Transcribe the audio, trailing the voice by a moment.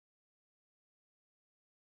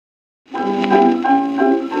I'm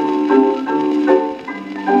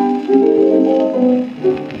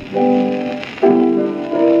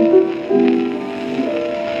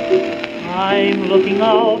looking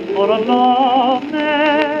out for a love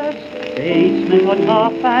nest, basement or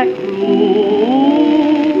top back room.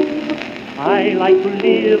 I like to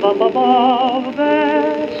live up above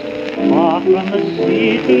best, far from the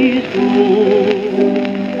city's gloom.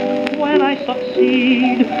 When I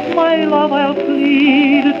succeed, my love I'll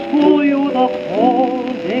plead to you the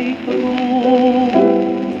whole day through,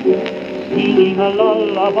 singing a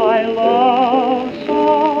lullaby love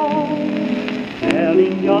song,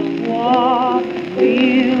 telling just what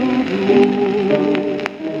we'll do.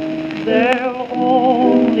 There'll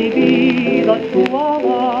only be the two of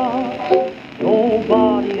us,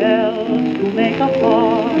 nobody else to make a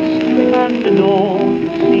fuss. And don't you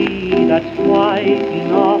see that's quite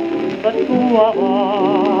enough, the two of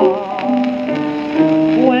us.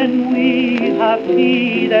 When we have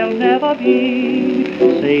tea, there'll never be,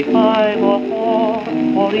 say 5 or 4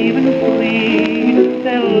 or even 3.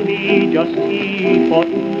 There'll be just tea for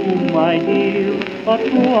two, my dear, the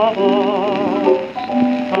two of us.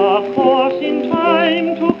 Of course, in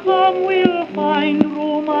time to come, we'll find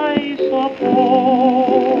room, I suppose.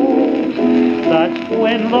 That's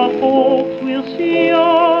when the folks will see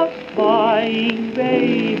us buying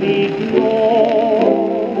baby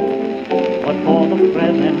clothes. But for the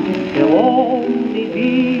present, there'll only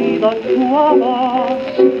be the two of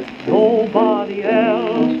us, nobody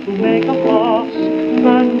else to make a fuss.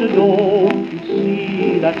 And don't you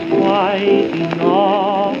see that's quite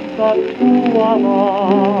enough, the two of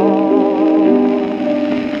us.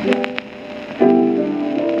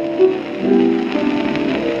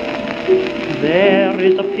 There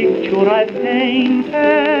is a picture I've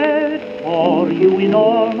painted for you in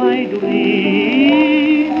all my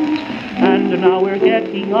dreams, and now we're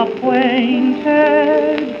getting acquainted.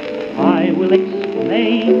 I will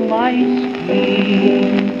explain my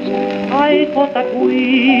schemes. I thought that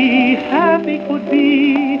we happy could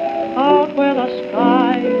be out where the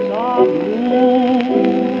skies are blue,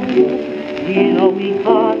 in a wee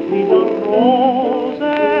hut with the roses,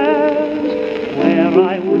 where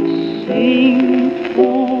I would sing to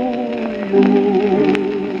you.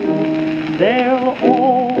 There'll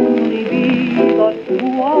only be the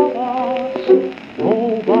two of us,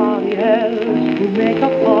 nobody else to make a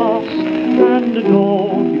fuss. And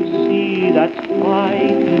don't you see that's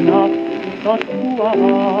quite enough, the two of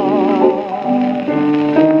us.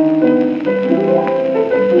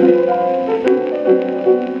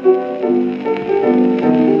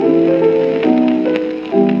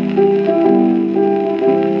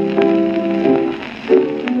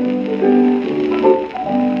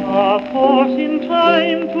 Of course, in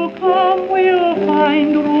time to come, we'll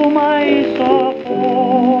find room, I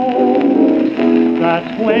suppose.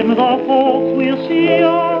 That's when the folks will see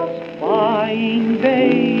us buying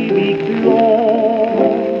baby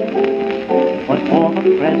clothes. But for the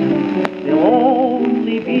present, there'll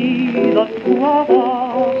only be the two of us,